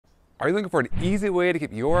Are you looking for an easy way to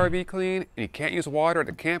keep your RV clean and you can't use water at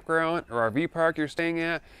the campground or RV park you're staying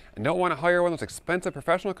at and don't want to hire one of those expensive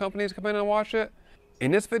professional companies to come in and wash it? In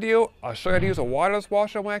this video, I'll show you how to use a waterless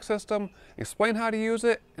wash and wax system, explain how to use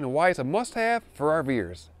it, and why it's a must-have for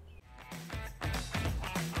RVers.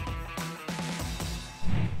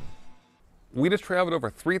 We just traveled over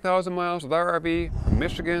 3,000 miles with our RV from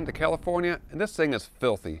Michigan to California, and this thing is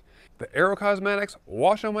filthy. The Aero Cosmetics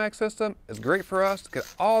wash and wax system is great for us to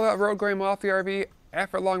get all that road grime off the RV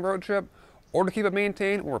after a long road trip, or to keep it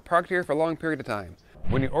maintained when we're parked here for a long period of time.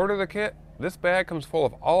 When you order the kit, this bag comes full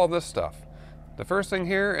of all of this stuff. The first thing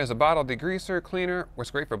here is a bottle degreaser cleaner, which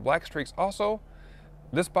is great for black streaks also.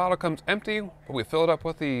 This bottle comes empty, but we fill it up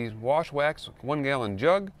with the wash wax 1 gallon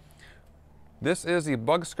jug. This is the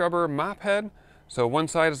bug scrubber mop head. So one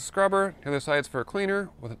side is a scrubber, the other side is for a cleaner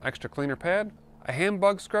with an extra cleaner pad. A hand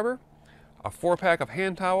bug scrubber, a 4-pack of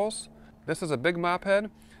hand towels. This is a big mop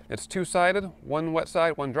head. It's 2-sided, 1 wet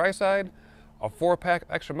side, 1 dry side, a 4-pack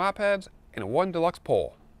extra mop heads, and 1 deluxe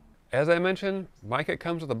pole. As I mentioned, my kit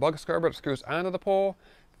comes with a bug scrubber that screws onto the pole.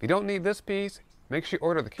 If you don't need this piece, make sure you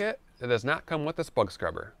order the kit that does not come with this bug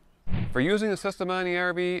scrubber. For using the system on the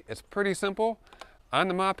RV, it's pretty simple. On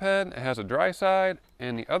the mop head, it has a dry side,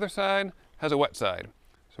 and the other side has a wet side.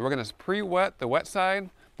 So we're going to pre-wet the wet side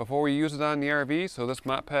before we use it on the RV, so this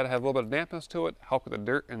mop head has a little bit of dampness to it, help with the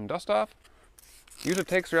dirt and dust off. Usually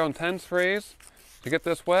takes around 10 sprays to get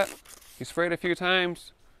this wet. You spray it a few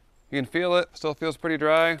times, you can feel it, still feels pretty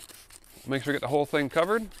dry. Make sure you get the whole thing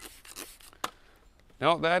covered.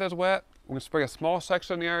 Now that is wet, we're going to spray a small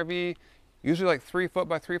section on the RV, usually like 3 foot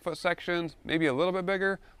by 3 foot sections, maybe a little bit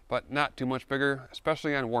bigger, but not too much bigger,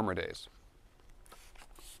 especially on warmer days.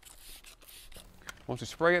 Once we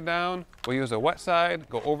spray it down, we'll use the wet side,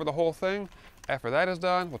 go over the whole thing. After that is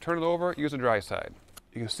done, we'll turn it over, use the dry side.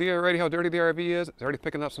 You can see already how dirty the RV is. It's already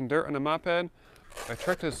picking up some dirt on the mop head. My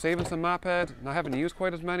trick is saving some mop heads, not having to use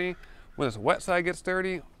quite as many. When this wet side gets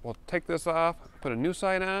dirty, we'll take this off, put a new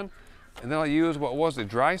side on, and then I'll use what was the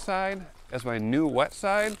dry side as my new wet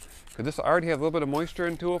side, because this already has a little bit of moisture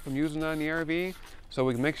into it from using it on the RV, so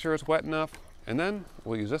we can make sure it's wet enough. And then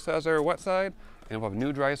we'll use this as our wet side, and we'll have a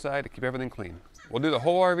new dry side to keep everything clean. We'll do the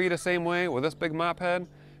whole RV the same way with this big mop head.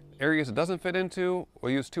 Areas it doesn't fit into,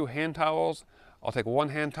 we'll use 2 hand towels. I'll take 1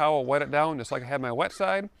 hand towel, wet it down just like I had my wet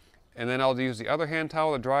side, and then I'll use the other hand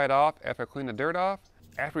towel to dry it off after I clean the dirt off.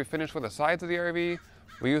 After we finish with the sides of the RV,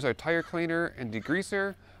 we use our tire cleaner and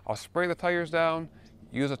degreaser. I'll spray the tires down,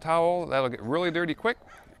 use a towel that'll get really dirty quick,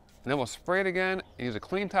 and then we'll spray it again and use a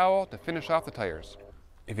clean towel to finish off the tires.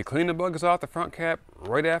 If you clean the bugs off the front cap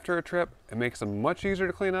right after a trip, it makes them much easier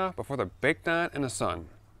to clean off before they're baked on in the sun.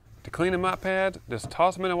 To clean the mop pads, just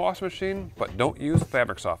toss them in a washing machine, but don't use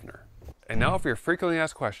fabric softener. And now for your frequently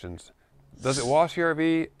asked questions. Does it wash your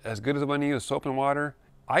RV as good as when you use soap and water?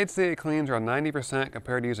 I'd say it cleans around 90%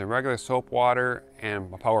 compared to using regular soap, water,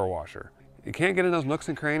 and a power washer. You can't get in those nooks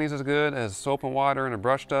and crannies as good as soap and water and a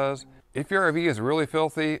brush does. If your RV is really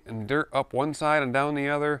filthy and dirt up one side and down the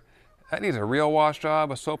other, that needs a real wash job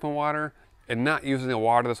with soap and water, and not using a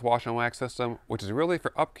waterless wash and wax system, which is really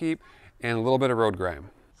for upkeep and a little bit of road grime.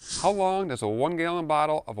 How long does a 1 gallon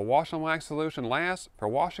bottle of a wash and wax solution last for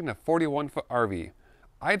washing a 41-foot RV?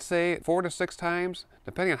 I'd say 4 to 6 times,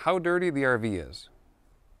 depending on how dirty the RV is.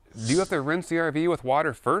 Do you have to rinse the RV with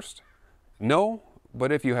water first? No,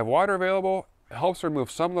 but if you have water available, it helps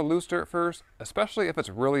remove some of the loose dirt first, especially if it's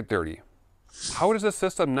really dirty. How does this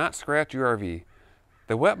system not scratch your RV?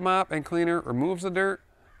 The wet mop and cleaner removes the dirt,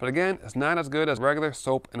 but again, it's not as good as regular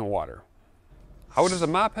soap and water. How does a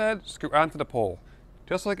mop head screw onto the pole?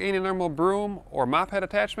 Just like any normal broom or mop head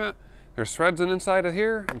attachment, there's threads on the inside of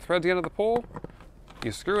here and threads at the end of the pole.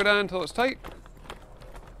 You screw it on until it's tight,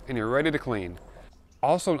 and you're ready to clean.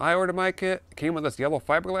 Also, when I ordered my kit, it came with this yellow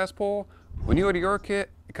fiberglass pole. When you order your kit,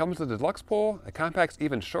 it comes with a deluxe pole. It compacts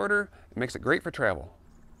even shorter and makes it great for travel.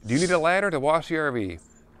 Do you need a ladder to wash your RV?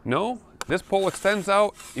 No? This pole extends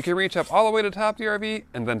out. You can reach up all the way to the top of the RV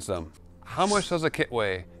and then some. How much does a kit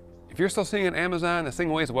weigh? If you're still seeing on Amazon, this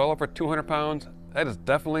thing weighs well over 200 pounds. That is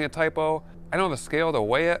definitely a typo. I don't have the scale to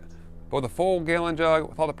weigh it, but with a full gallon jug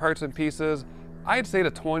with all the parts and pieces, I'd say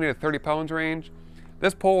the 20 to 30 pounds range.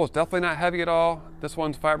 This pole is definitely not heavy at all. This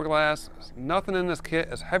one's fiberglass. Nothing in this kit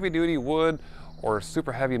is heavy duty wood or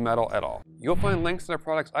super heavy metal at all. You'll find links to the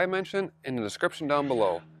products I mentioned in the description down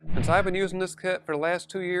below. Since I've been using this kit for the last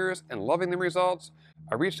 2 years and loving the results,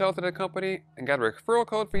 I reached out to the company and got a referral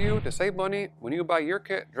code for you to save money when you buy your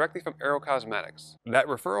kit directly from Aero Cosmetics. That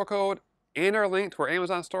referral code and our link to our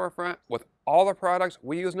Amazon storefront with all the products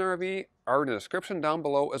we use in our RV are in the description down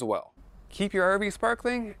below as well. Keep your RV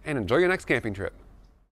sparkling and enjoy your next camping trip.